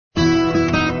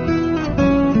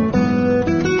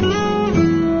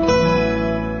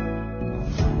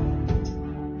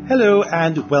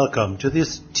and welcome to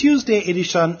this Tuesday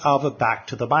edition of Back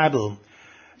to the Bible.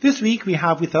 This week we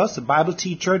have with us Bible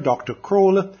teacher Dr.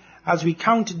 Kroll as we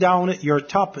count down your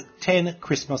top 10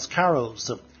 Christmas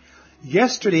carols.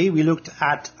 Yesterday we looked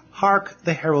at Hark,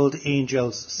 the Herald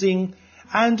Angels Sing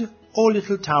and O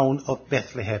Little Town of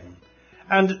Bethlehem.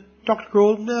 And Dr.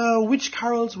 Kroll, which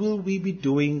carols will we be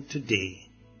doing today?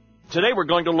 Today we're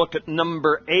going to look at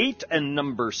number 8 and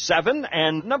number 7.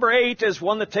 And number 8 is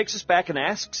one that takes us back and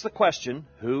asks the question,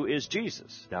 who is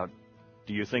Jesus? Now,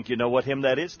 do you think you know what hymn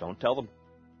that is? Don't tell them.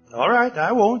 All right,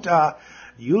 I won't.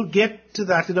 You'll get to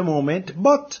that in a moment.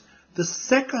 But the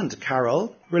second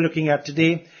carol we're looking at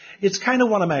today, it's kind of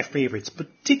one of my favorites,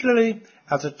 particularly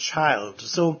as a child.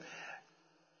 So,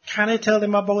 can I tell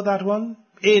them about that one?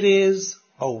 It is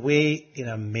Away in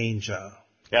a Manger.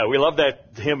 Yeah, we love that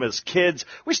hymn as kids.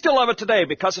 We still love it today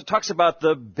because it talks about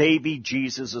the baby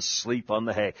Jesus asleep on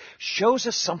the hay. Shows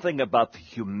us something about the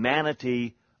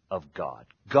humanity of God.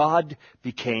 God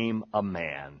became a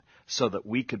man so that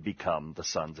we could become the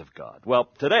sons of God. Well,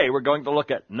 today we're going to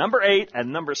look at number 8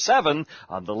 and number 7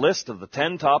 on the list of the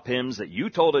 10 top hymns that you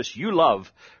told us you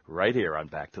love right here on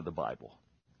Back to the Bible.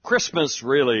 Christmas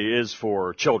really is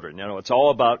for children. You know, it's all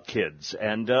about kids.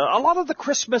 And a lot of the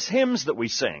Christmas hymns that we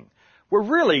sing were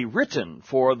really written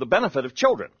for the benefit of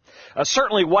children.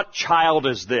 Certainly, What Child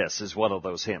Is This is one of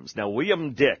those hymns. Now,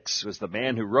 William Dix was the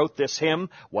man who wrote this hymn,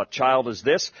 What Child Is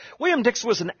This? William Dix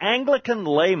was an Anglican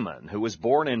layman who was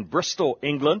born in Bristol,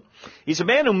 England. He's a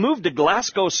man who moved to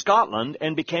Glasgow, Scotland,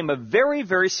 and became a very,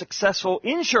 very successful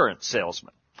insurance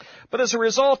salesman. But as a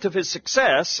result of his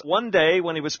success, one day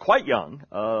when he was quite young,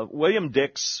 William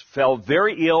Dix fell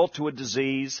very ill to a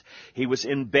disease. He was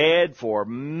in bed for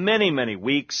many, many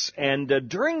weeks, and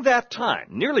during that time,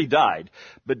 nearly died,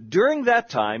 but during that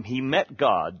time he met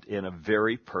God in a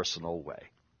very personal way.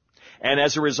 And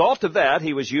as a result of that,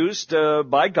 he was used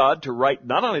by God to write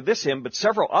not only this hymn, but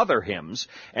several other hymns,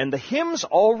 and the hymns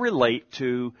all relate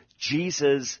to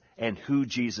Jesus and who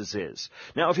Jesus is.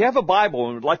 Now, if you have a Bible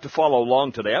and would like to follow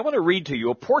along today, I want to read to you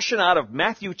a portion out of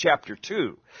Matthew chapter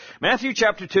 2. Matthew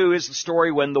chapter 2 is the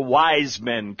story when the wise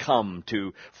men come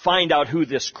to find out who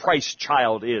this Christ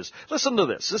child is. Listen to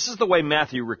this. This is the way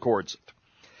Matthew records it.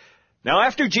 Now,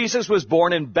 after Jesus was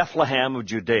born in Bethlehem of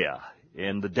Judea,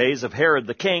 in the days of Herod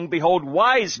the king, behold,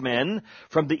 wise men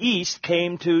from the east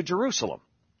came to Jerusalem,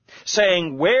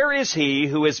 saying, Where is he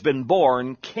who has been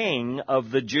born King of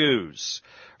the Jews?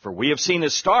 For we have seen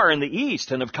his star in the east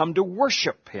and have come to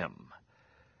worship him.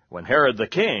 When Herod the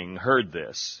king heard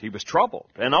this, he was troubled,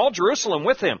 and all Jerusalem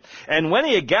with him. And when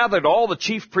he had gathered all the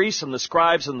chief priests and the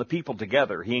scribes and the people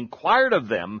together, he inquired of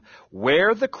them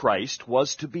where the Christ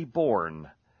was to be born.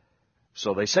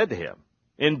 So they said to him,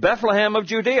 In Bethlehem of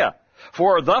Judea.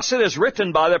 For thus it is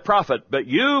written by the prophet, But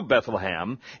you,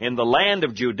 Bethlehem, in the land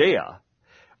of Judea,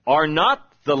 are not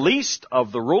the least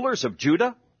of the rulers of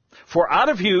Judah? For out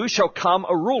of you shall come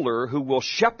a ruler who will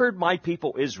shepherd my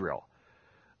people Israel.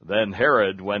 Then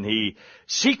Herod, when he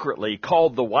secretly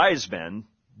called the wise men,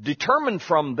 determined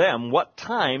from them what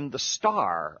time the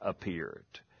star appeared.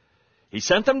 He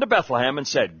sent them to Bethlehem and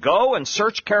said, Go and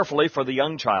search carefully for the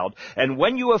young child, and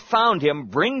when you have found him,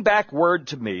 bring back word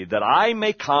to me, that I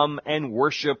may come and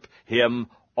worship him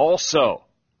also.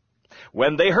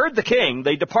 When they heard the king,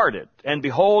 they departed, and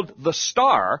behold, the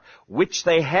star, which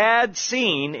they had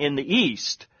seen in the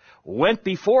east, went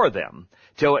before them,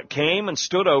 till it came and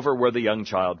stood over where the young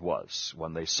child was.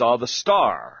 When they saw the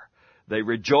star, they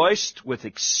rejoiced with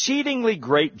exceedingly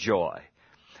great joy.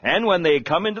 And when they had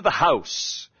come into the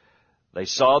house, they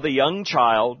saw the young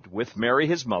child with Mary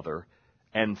his mother,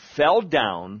 and fell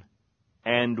down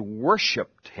and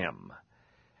worshipped him.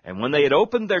 And when they had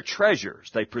opened their treasures,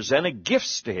 they presented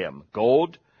gifts to him,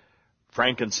 gold,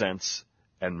 frankincense,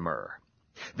 and myrrh.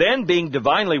 Then, being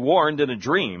divinely warned in a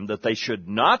dream that they should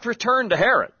not return to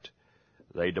Herod,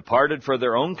 they departed for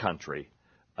their own country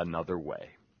another way.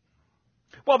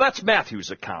 Well, that's Matthew's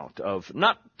account of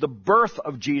not the birth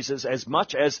of Jesus as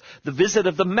much as the visit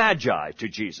of the Magi to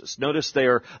Jesus. Notice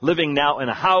they're living now in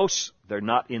a house. They're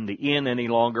not in the inn any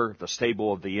longer, the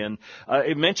stable of the inn.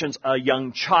 It mentions a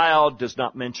young child, does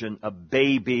not mention a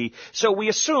baby. So we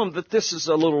assume that this is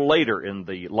a little later in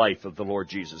the life of the Lord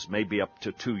Jesus, maybe up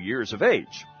to 2 years of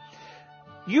age.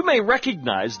 You may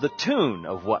recognize the tune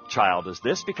of What Child Is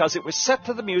This? Because it was set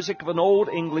to the music of an old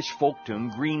English folk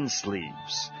tune,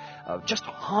 Greensleeves. Just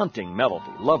a haunting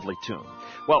melody, lovely tune.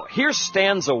 Well, here's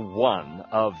stanza 1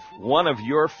 of one of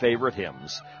your favorite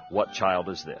hymns, What Child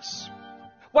Is This?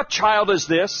 What child is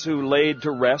this who laid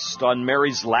to rest on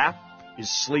Mary's lap is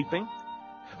sleeping,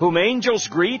 whom angels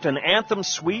greet and anthems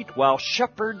sweet, while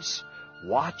shepherds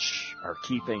watch our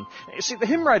keeping. You see, the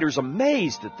hymn writer's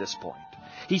amazed at this point.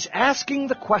 He's asking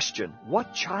the question,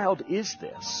 what child is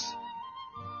this?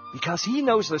 Because he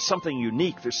knows there's something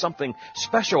unique, there's something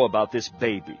special about this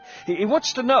baby. He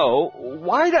wants to know,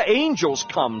 why do angels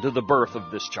come to the birth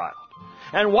of this child?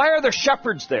 And why are there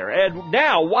shepherds there? And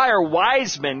now, why are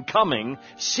wise men coming,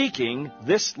 seeking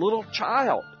this little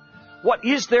child? What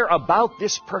is there about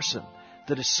this person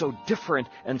that is so different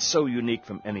and so unique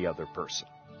from any other person?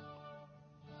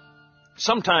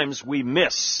 Sometimes we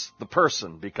miss the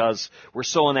person because we're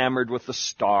so enamored with the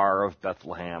star of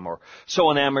Bethlehem, or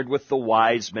so enamored with the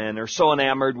wise men, or so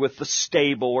enamored with the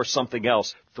stable or something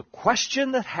else. The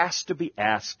question that has to be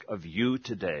asked of you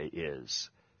today is,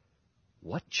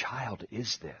 what child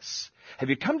is this? Have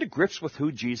you come to grips with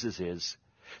who Jesus is?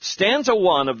 Stanza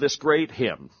 1 of this great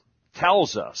hymn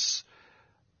tells us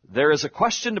there is a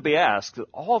question to be asked that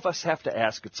all of us have to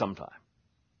ask at some time.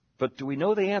 But do we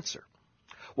know the answer?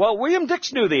 Well, William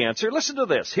Dix knew the answer. Listen to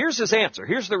this. Here's his answer.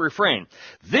 Here's the refrain.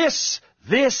 This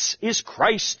is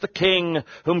Christ the King,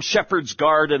 whom shepherds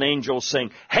guard and angels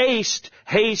sing. Haste,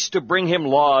 haste to bring him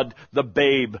laud, the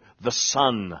babe, the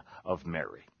Son of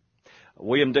Mary.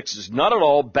 William Dix is not at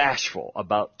all bashful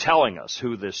about telling us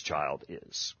who this child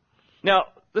is. Now,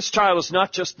 this child is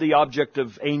not just the object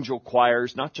of angel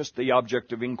choirs, not just the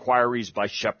object of inquiries by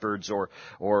shepherds or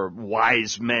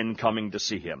wise men coming to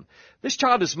see him. This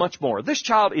child is much more. This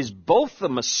child is both the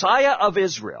Messiah of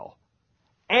Israel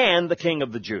and the King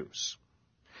of the Jews.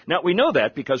 Now, we know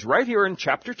that because right here in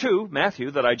chapter 2,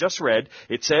 Matthew, that I just read,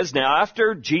 it says, Now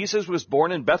after Jesus was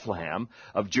born in Bethlehem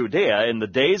of Judea in the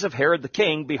days of Herod the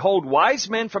king, behold, wise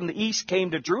men from the east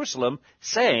came to Jerusalem,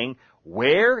 saying,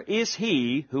 Where is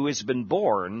he who has been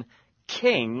born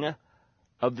King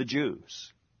of the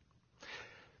Jews?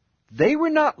 They were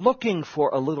not looking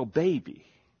for a little baby.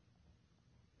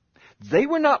 They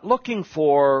were not looking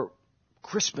for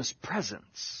Christmas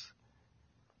presents.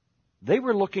 They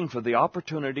were looking for the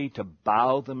opportunity to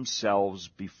bow themselves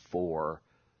before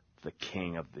the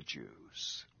King of the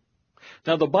Jews.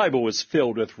 Now, the Bible is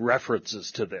filled with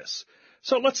references to this.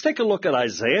 So let's take a look at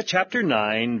Isaiah chapter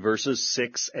 9, verses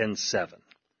 6 and 7.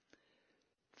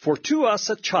 For to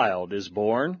us a child is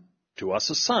born, to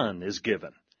us a son is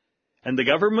given, and the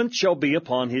government shall be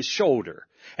upon his shoulder,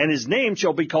 and his name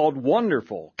shall be called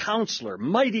Wonderful, Counselor,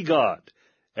 Mighty God,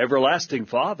 Everlasting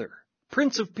Father,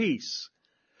 Prince of Peace.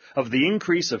 Of the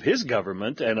increase of his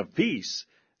government and of peace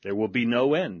there will be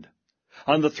no end.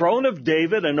 On the throne of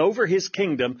David and over his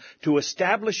kingdom, to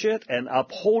establish it and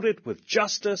uphold it with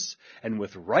justice and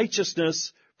with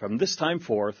righteousness from this time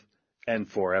forth and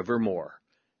forevermore.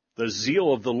 The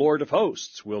zeal of the Lord of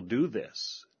hosts will do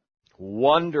this.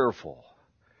 Wonderful,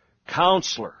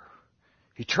 Counselor,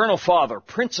 Eternal Father,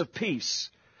 Prince of Peace,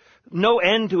 no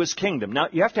end to his kingdom. Now,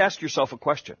 you have to ask yourself a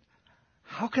question.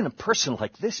 How can a person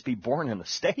like this be born in a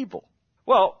stable?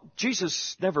 Well,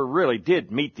 Jesus never really did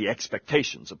meet the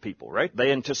expectations of people, right?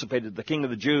 They anticipated the King of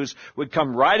the Jews would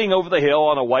come riding over the hill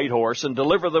on a white horse and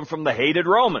deliver them from the hated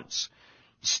Romans.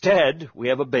 Instead, we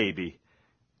have a baby.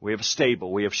 We have a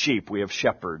stable. We have sheep. We have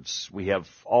shepherds. We have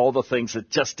all the things that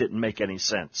just didn't make any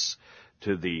sense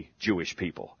to the Jewish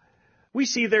people. We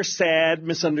see their sad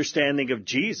misunderstanding of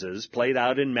Jesus played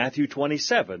out in Matthew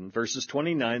 27, verses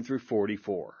 29 through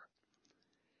 44.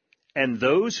 And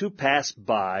those who passed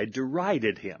by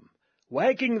derided him,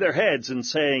 wagging their heads and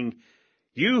saying,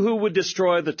 You who would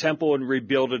destroy the temple and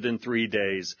rebuild it in 3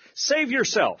 days, save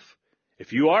yourself.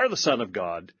 If you are the Son of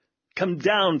God, come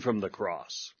down from the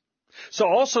cross. So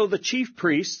also the chief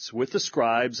priests with the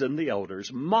scribes and the elders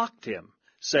mocked him,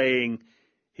 saying,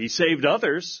 He saved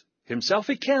others, himself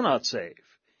he cannot save.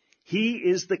 He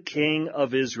is the King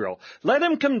of Israel. Let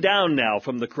him come down now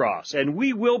from the cross, and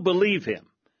we will believe him.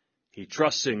 He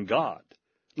trusts in God.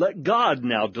 Let God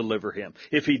now deliver him,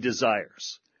 if he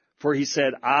desires. For he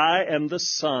said, I am the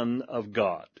Son of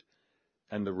God.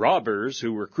 And the robbers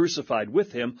who were crucified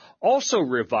with him also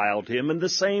reviled him in the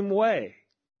same way.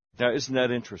 Now, isn't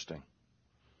that interesting?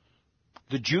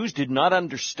 The Jews did not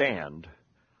understand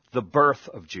the birth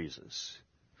of Jesus.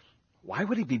 Why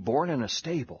would he be born in a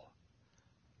stable?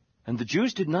 And the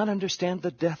Jews did not understand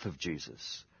the death of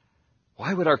Jesus.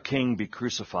 Why would our King be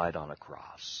crucified on a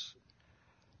cross?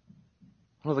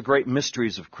 One of the great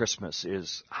mysteries of Christmas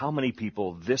is how many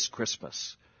people this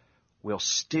Christmas will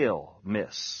still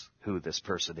miss who this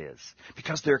person is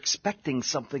because they're expecting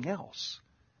something else.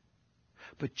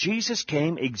 But Jesus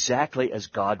came exactly as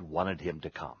God wanted him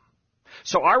to come.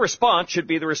 So our response should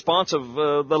be the response of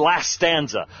the last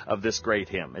stanza of this great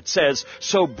hymn. It says,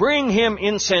 So bring him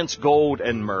incense, gold,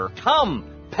 and myrrh. Come,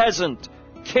 peasant,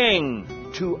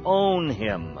 king, to own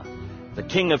him. The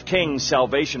King of Kings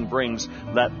salvation brings.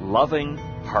 Let loving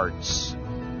hearts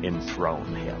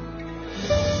enthrone him.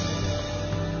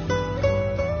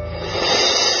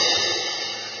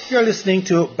 You're listening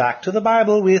to Back to the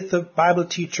Bible with the Bible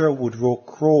teacher Woodrow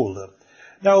Kroll.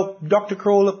 Now, Dr.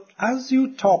 Kroll, as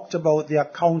you talked about the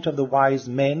account of the wise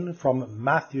men from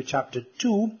Matthew chapter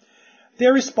 2,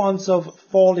 their response of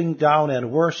falling down and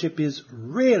worship is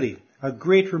really a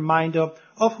great reminder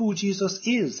of who Jesus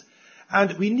is.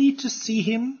 And we need to see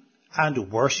him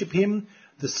and worship him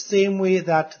the same way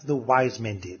that the wise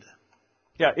men did.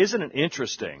 Yeah, isn't it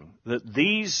interesting that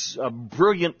these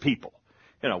brilliant people,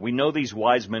 we know these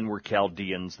wise men were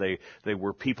Chaldeans. They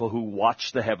were people who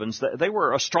watched the heavens. They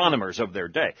were astronomers of their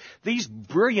day. These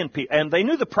brilliant people, and they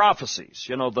knew the prophecies.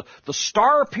 The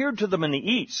star appeared to them in the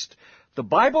east. The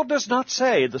Bible does not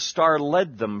say the star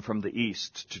led them from the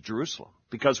east to Jerusalem,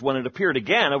 because when it appeared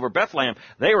again over Bethlehem,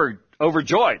 they were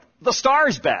overjoyed. The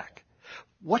star's back.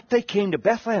 What they came to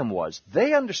Bethlehem was,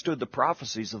 they understood the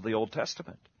prophecies of the Old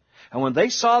Testament. And when they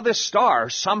saw this star,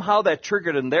 somehow that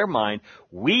triggered in their mind,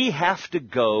 we have to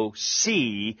go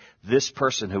see this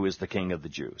person who is the King of the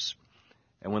Jews.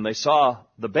 And when they saw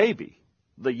the baby,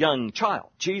 the young child,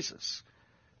 Jesus,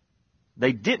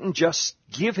 they didn't just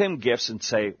give him gifts and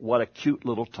say, what a cute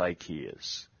little tyke he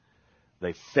is.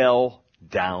 They fell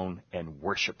down and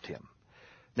worshiped him.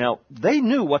 Now, they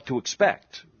knew what to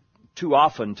expect. Too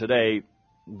often today,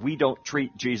 we don't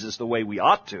treat Jesus the way we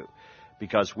ought to,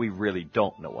 because we really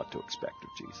don't know what to expect of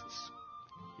Jesus.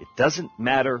 It doesn't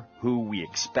matter who we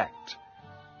expect.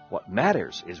 What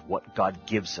matters is what God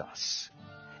gives us.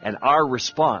 And our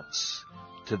response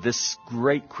to this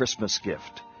great Christmas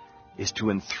gift is to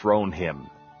enthrone him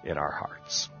in our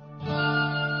hearts.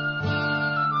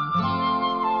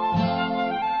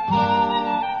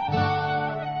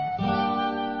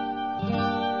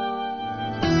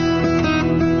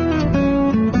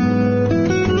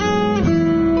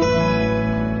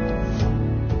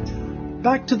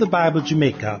 Back to the Bible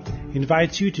Jamaica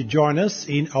invites you to join us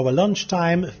in our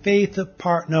lunchtime faith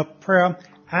partner prayer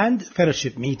and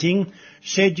fellowship meeting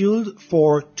scheduled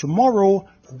for tomorrow,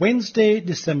 Wednesday,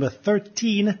 December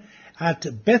 13 at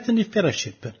Bethany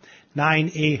Fellowship,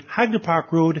 9A Hagley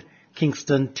Park Road,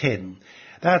 Kingston 10.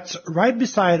 That's right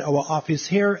beside our office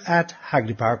here at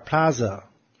Hagley Park Plaza.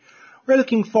 We're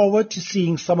looking forward to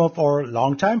seeing some of our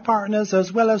longtime partners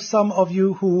as well as some of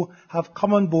you who have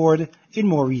come on board in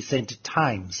more recent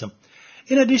times.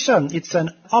 In addition, it's an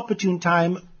opportune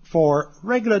time for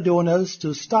regular donors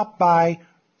to stop by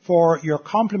for your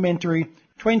complimentary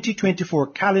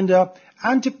 2024 calendar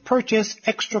and to purchase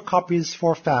extra copies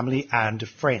for family and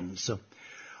friends.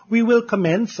 We will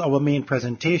commence our main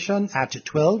presentation at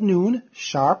 12 noon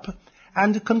sharp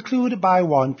and conclude by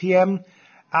 1 p.m.,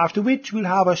 after which we'll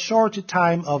have a short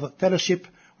time of fellowship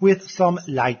with some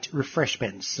light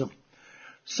refreshments.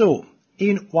 So,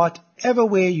 in whatever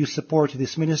way you support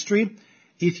this ministry,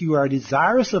 if you are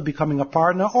desirous of becoming a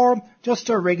partner or just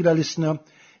a regular listener,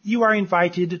 you are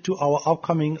invited to our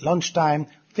upcoming lunchtime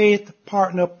faith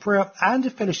partner prayer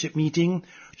and fellowship meeting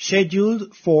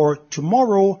scheduled for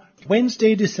tomorrow,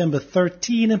 Wednesday, December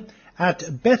 13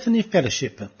 at Bethany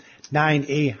Fellowship,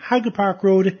 9A Hagley Park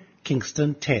Road,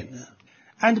 Kingston 10.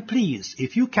 And please,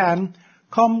 if you can,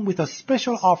 come with a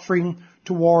special offering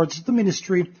towards the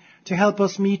ministry to help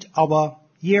us meet our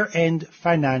year-end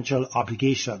financial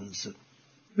obligations.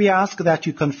 We ask that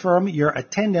you confirm your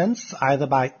attendance either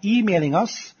by emailing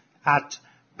us at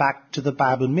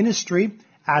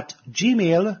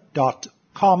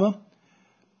backtothebibleministry@gmail.com,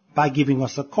 by giving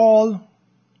us a call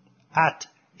at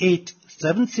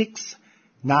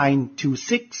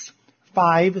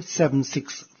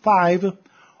 876-926-5765,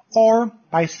 or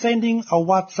by sending a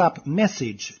WhatsApp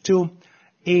message to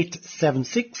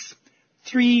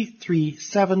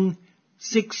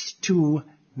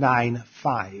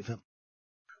 876-337-6295.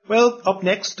 Well, up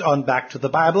next on Back to the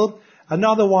Bible,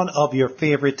 another one of your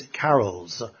favorite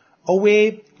carols,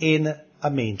 Away in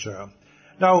a Manger.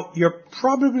 Now, you're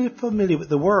probably familiar with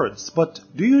the words, but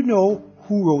do you know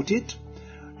who wrote it?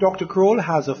 Dr. Kroll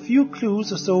has a few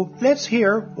clues, so let's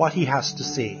hear what he has to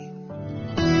say.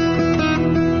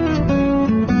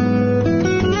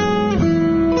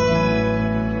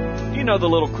 You know the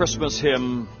little Christmas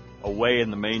hymn, Away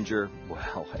in the Manger?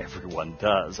 Well, everyone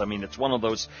does. I mean, it's one of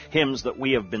those hymns that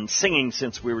we have been singing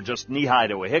since we were just knee-high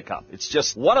to a hiccup. It's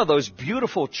just one of those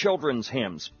beautiful children's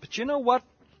hymns. But you know what?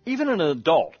 Even an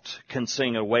adult can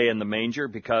sing Away in the Manger,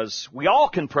 because we all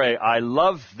can pray, I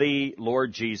love thee,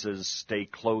 Lord Jesus, stay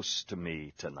close to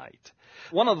me tonight.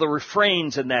 One of the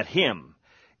refrains in that hymn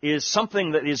is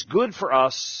something that is good for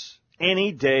us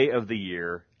any day of the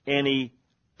year, any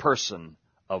person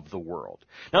of the world.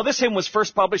 Now, this hymn was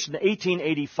first published in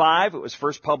 1885. It was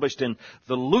first published in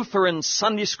the Lutheran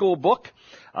Sunday School book.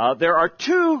 There are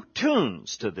two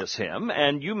tunes to this hymn,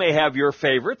 and you may have your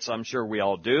favorites. I'm sure we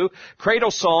all do.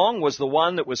 Cradle Song was the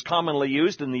one that was commonly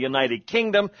used in the United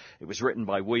Kingdom. It was written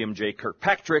by William J.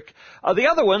 Kirkpatrick. The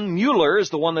other one, Mueller, is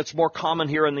the one that's more common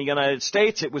here in the United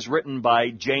States. It was written by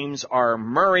James R.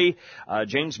 Murray.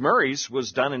 James Murray's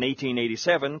was done in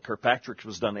 1887. Kirkpatrick's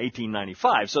was done in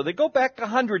 1895. So they go back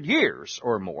 100 years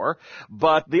or more.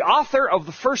 But the author of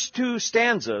the first two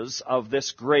stanzas of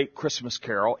this great Christmas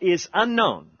carol is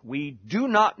unknown. We do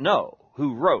not know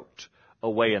who wrote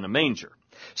Away in a Manger.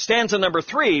 Stanza number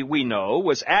 3, we know,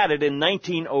 was added in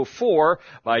 1904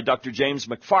 by Dr. James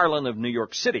McFarland of New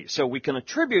York City. So we can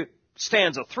attribute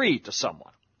stanza 3 to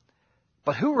someone.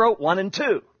 But who wrote 1 and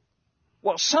 2?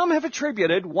 Well, some have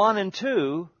attributed 1 and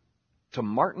 2 to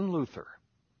Martin Luther.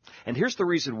 And here's the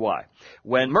reason why.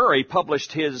 When Murray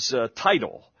published his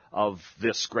title of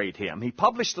this great hymn, he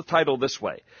published the title this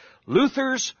way: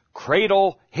 Luther's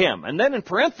Cradle Hymn. And then in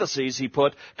parentheses he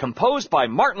put, composed by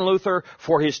Martin Luther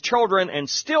for his children and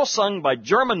still sung by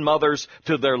German mothers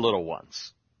to their little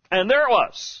ones. And there it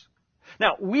was.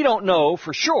 Now, we don't know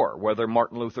for sure whether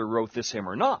Martin Luther wrote this hymn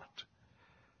or not.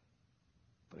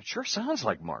 But it sure sounds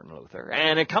like Martin Luther.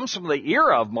 And it comes from the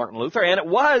era of Martin Luther, and it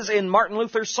was in Martin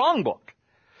Luther's songbook.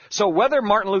 So whether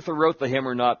Martin Luther wrote the hymn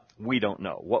or not, we don't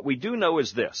know. What we do know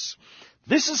is this.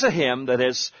 This is a hymn that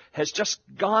has just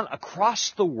gone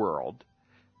across the world.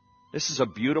 This is a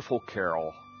beautiful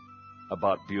carol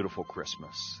about beautiful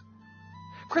Christmas.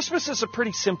 Christmas is a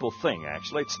pretty simple thing,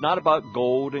 actually. It's not about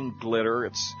gold and glitter.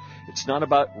 It's not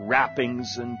about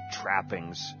wrappings and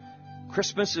trappings.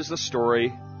 Christmas is the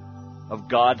story of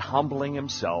God humbling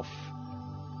himself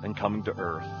and coming to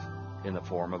earth in the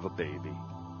form of a baby.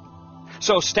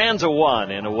 So stanza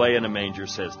 1 in Away in a Manger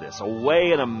says this: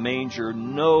 Away in a manger,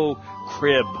 no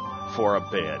crib for a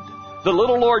bed. The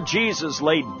little Lord Jesus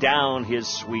laid down his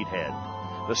sweet head.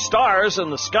 The stars in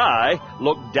the sky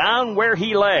looked down where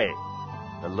he lay.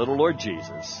 The little Lord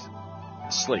Jesus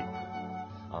asleep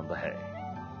on the hay.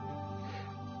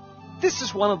 This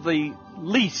is one of the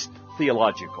least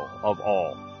theological of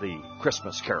all the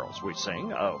Christmas carols we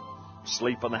sing.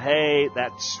 Sleep on the hay,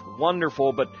 that's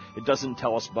wonderful, but it doesn't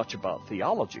tell us much about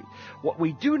theology. What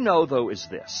we do know, though, is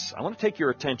this. I want to take your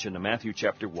attention to Matthew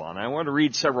chapter 1. I want to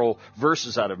read several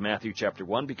verses out of Matthew chapter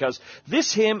 1 because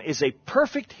this hymn is a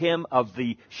perfect hymn of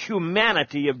the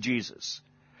humanity of Jesus.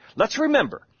 Let's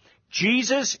remember,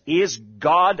 Jesus is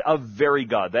God of very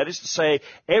God. That is to say,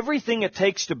 everything it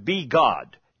takes to be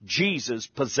God, Jesus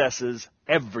possesses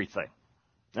everything.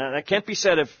 Now, that can't be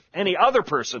said of any other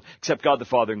person except God the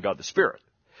Father and God the Spirit.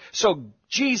 So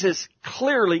Jesus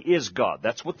clearly is God.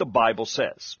 That's what the Bible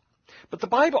says. But the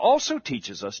Bible also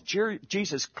teaches us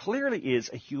Jesus clearly is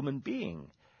a human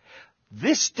being.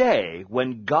 This day,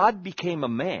 when God became a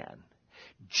man,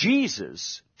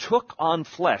 Jesus took on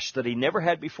flesh that he never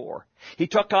had before. He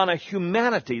took on a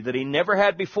humanity that he never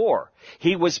had before.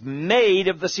 He was made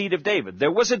of the seed of David. There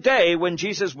was a day when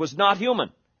Jesus was not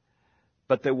human.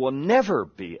 But there will never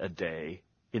be a day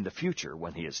in the future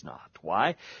when he is not.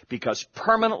 Why? Because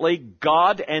permanently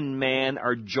God and man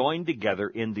are joined together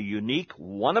in the unique,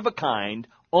 one-of-a-kind,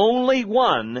 only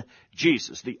one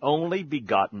Jesus, the only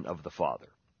begotten of the Father.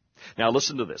 Now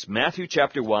listen to this. Matthew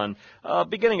chapter 1,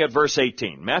 beginning at verse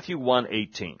 18. Matthew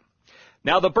 1:18.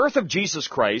 Now the birth of Jesus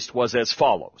Christ was as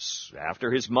follows.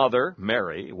 After his mother,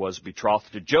 Mary, was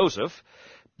betrothed to Joseph,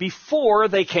 before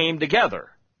they came together,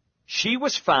 she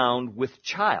was found with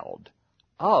child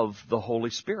of the Holy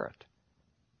Spirit.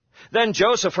 Then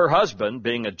Joseph, her husband,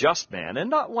 being a just man and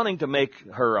not wanting to make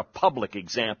her a public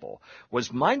example,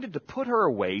 was minded to put her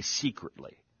away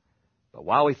secretly. But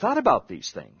while he thought about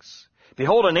these things,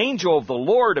 behold, an angel of the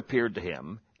Lord appeared to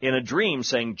him in a dream,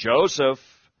 saying, Joseph,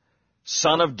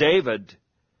 son of David,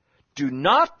 do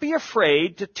not be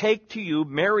afraid to take to you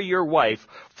Mary your wife,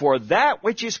 for that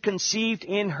which is conceived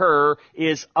in her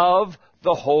is of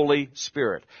the Holy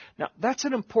Spirit. Now, that's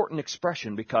an important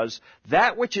expression because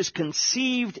that which is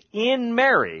conceived in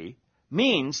Mary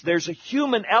means there's a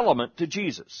human element to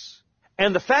Jesus.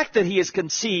 And the fact that he is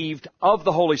conceived of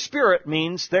the Holy Spirit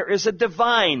means there is a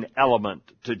divine element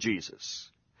to Jesus.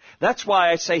 That's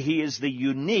why I say he is the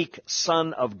unique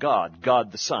Son of God,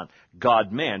 God the Son,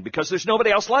 God man, because there's nobody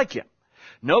else like him.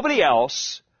 Nobody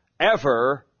else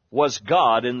ever was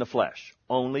God in the flesh.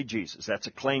 Only Jesus. That's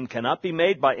a claim cannot be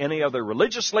made by any other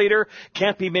religious leader,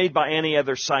 can't be made by any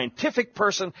other scientific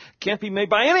person, can't be made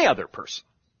by any other person.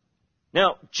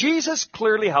 Now, Jesus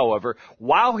clearly, however,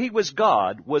 while he was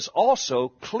God, was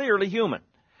also clearly human.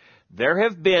 There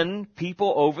have been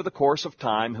people over the course of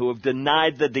time who have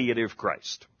denied the deity of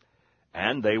Christ.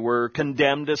 And they were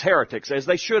condemned as heretics, as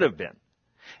they should have been.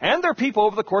 And there are people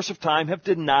over the course of time have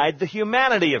denied the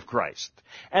humanity of Christ.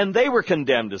 And they were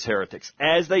condemned as heretics,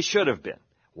 as they should have been.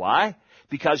 Why?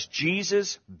 Because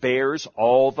Jesus bears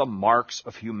all the marks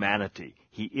of humanity.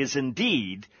 He is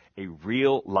indeed a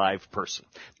real live person.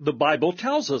 The Bible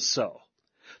tells us so.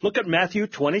 Look at Matthew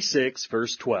 26,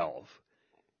 verse 12.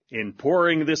 In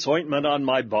pouring this ointment on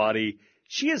my body,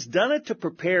 she has done it to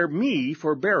prepare me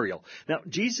for burial. Now,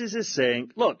 Jesus is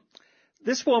saying, look,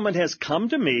 this woman has come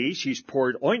to me. She's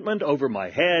poured ointment over my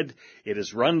head. It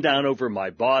has run down over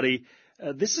my body.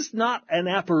 This is not an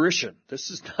apparition. This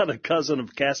is not a cousin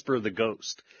of Casper the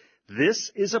Ghost.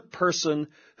 This is a person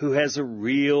who has a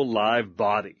real live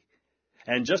body.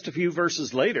 And just a few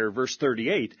verses later, verse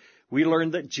 38, we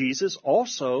learn that Jesus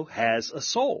also has a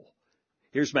soul.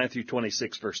 Here's Matthew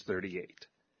 26, verse 38.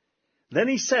 Then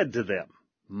he said to them,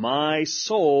 my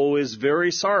soul is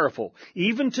very sorrowful,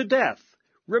 even to death.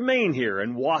 Remain here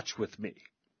and watch with me.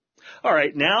 All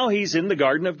right, now he's in the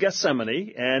Garden of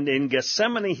Gethsemane, and in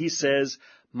Gethsemane he says,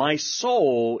 my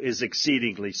soul is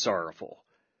exceedingly sorrowful.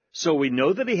 So we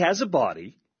know that he has a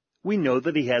body. We know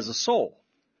that he has a soul.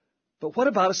 But what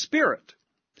about a spirit?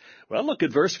 Well, look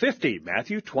at verse 50,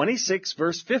 Matthew 26,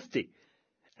 verse 50.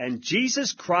 And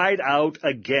Jesus cried out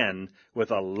again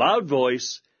with a loud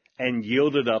voice and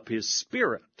yielded up his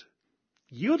spirit.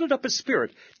 Yielded up his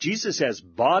spirit. Jesus has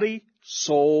body,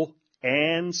 soul,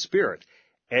 and spirit.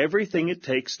 Everything it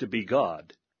takes to be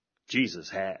God, Jesus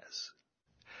has.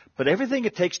 But everything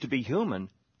it takes to be human,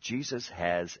 Jesus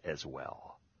has as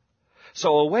well.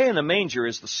 So away in the manger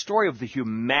is the story of the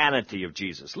humanity of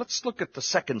Jesus. Let's look at the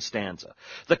second stanza.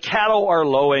 The cattle are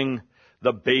lowing,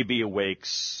 the baby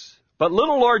awakes. But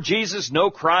little Lord Jesus, no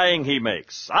crying he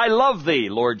makes. I love thee,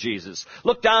 Lord Jesus.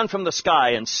 Look down from the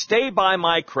sky and stay by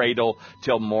my cradle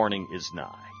till morning is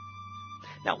nigh.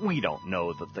 Now, we don't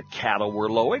know that the cattle were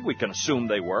lowing. We can assume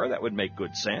they were. That would make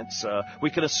good sense. We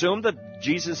can assume that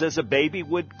Jesus as a baby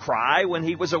would cry when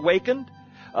he was awakened.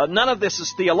 None of this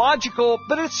is theological,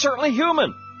 but it's certainly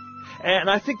human. And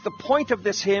I think the point of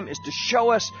this hymn is to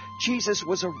show us Jesus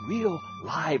was a real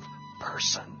live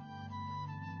person.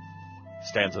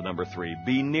 Stanza number 3.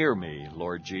 Be near me,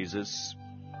 Lord Jesus.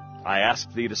 I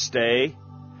ask thee to stay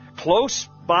close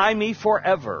by me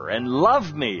forever and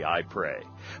love me, I pray.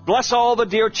 Bless all the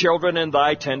dear children in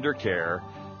thy tender care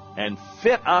and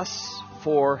fit us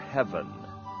for heaven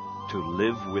to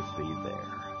live with thee there.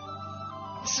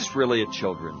 This is really a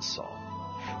children's song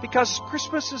because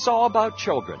Christmas is all about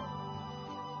children.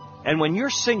 And when you're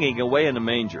singing Away in the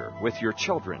Manger with your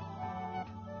children,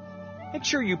 make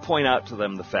sure you point out to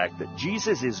them the fact that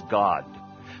Jesus is God,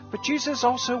 but Jesus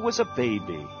also was a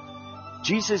baby.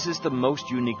 Jesus is the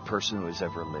most unique person who has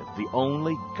ever lived, the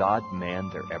only God-man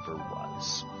there ever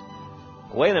was.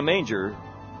 Away in the Manger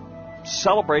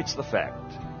celebrates the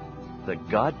fact that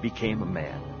God became a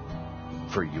man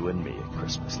for you and me at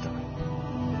Christmas time.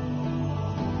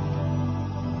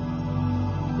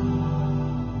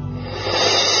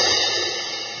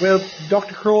 Well,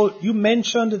 Dr. Kroll, you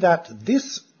mentioned that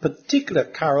this particular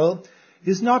carol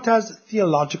is not as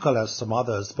theological as some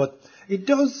others, but it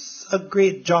does a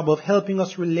great job of helping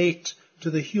us relate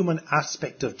to the human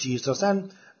aspect of Jesus,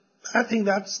 and I think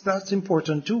that's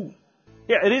important too.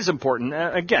 Yeah, it is important.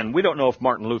 Again, we don't know if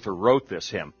Martin Luther wrote this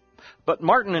hymn, but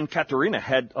Martin and Katharina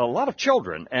had a lot of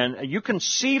children, and you can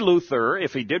see Luther,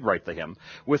 if he did write the hymn,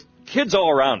 with kids all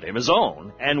around him, his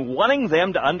own, and wanting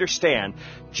them to understand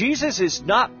Jesus is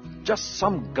not just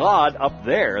some God up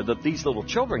there that these little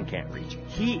children can't reach.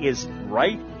 He is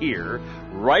right here,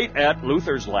 right at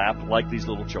Luther's lap, like these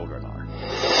little children are.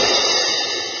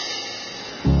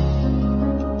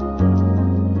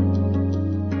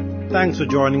 Thanks for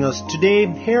joining us today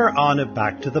here on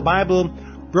Back to the Bible,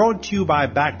 brought to you by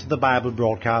Back to the Bible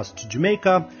Broadcast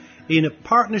Jamaica, in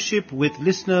partnership with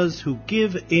listeners who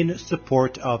give in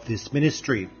support of this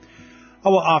ministry.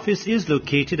 Our office is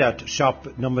located at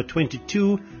shop number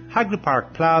 22, Hagley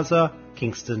Park Plaza,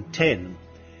 Kingston 10.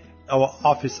 Our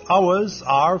office hours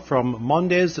are from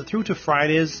Mondays through to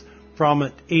Fridays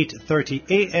from 8:30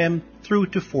 a.m. through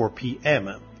to 4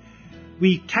 p.m.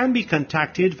 We can be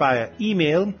contacted via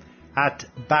email at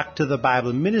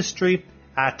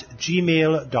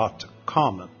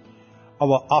backtothebibleministry@gmail.com.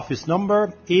 Our office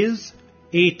number is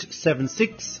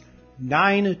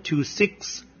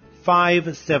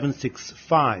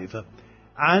 876-926-5765,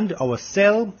 and our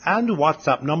cell and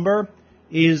WhatsApp number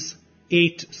is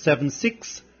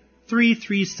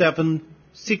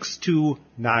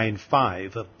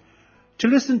 876-337-6295. To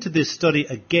listen to this study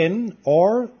again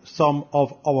or some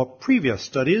of our previous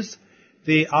studies,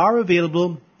 they are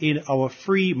available in our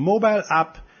free mobile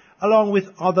app along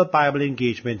with other Bible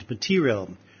engagement material.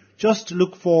 Just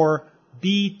look for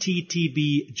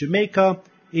BTTB Jamaica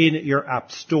in your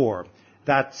app store.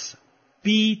 That's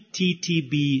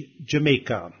BTTB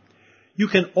Jamaica. You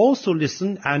can also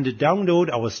listen and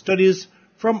download our studies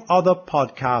from other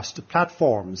podcast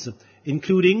platforms,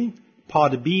 including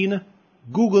Podbean,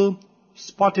 Google,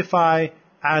 Spotify,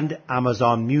 and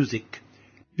Amazon Music.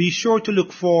 Be sure to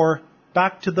look for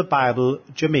Back to the Bible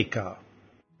Jamaica.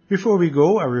 Before we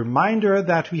go, a reminder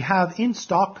that we have in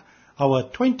stock our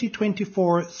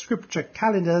 2024 scripture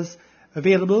calendars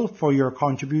available for your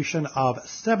contribution of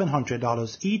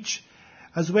 $700 each,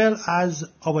 as well as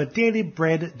our Daily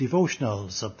Bread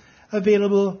devotionals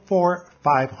available for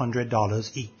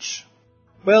 $500 each.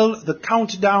 Well, the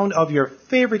countdown of your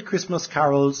favorite Christmas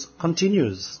carols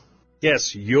continues.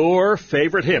 Yes, your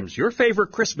favorite hymns, your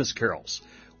favorite Christmas carols.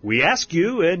 We asked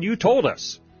you and you told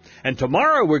us. And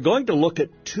tomorrow we're going to look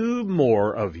at 2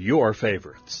 more of your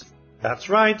favorites. That's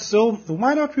right. So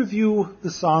why not review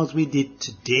the songs we did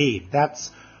today?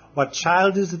 That's What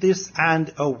Child Is This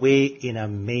and Away in a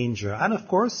Manger. And of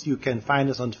course, you can find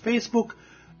us on Facebook.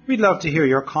 We'd love to hear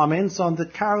your comments on the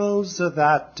carols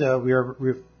that we're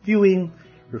reviewing,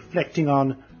 reflecting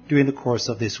on during the course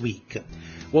of this week.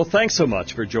 Well, thanks so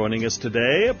much for joining us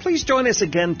today. Please join us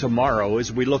again tomorrow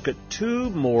as we look at 2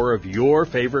 more of your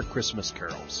favorite Christmas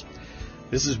carols.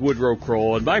 This is Woodrow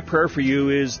Kroll, and my prayer for you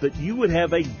is that you would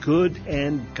have a good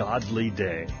and godly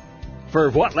day. For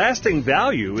what lasting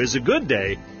value is a good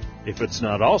day if it's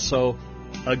not also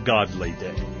a godly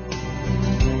day?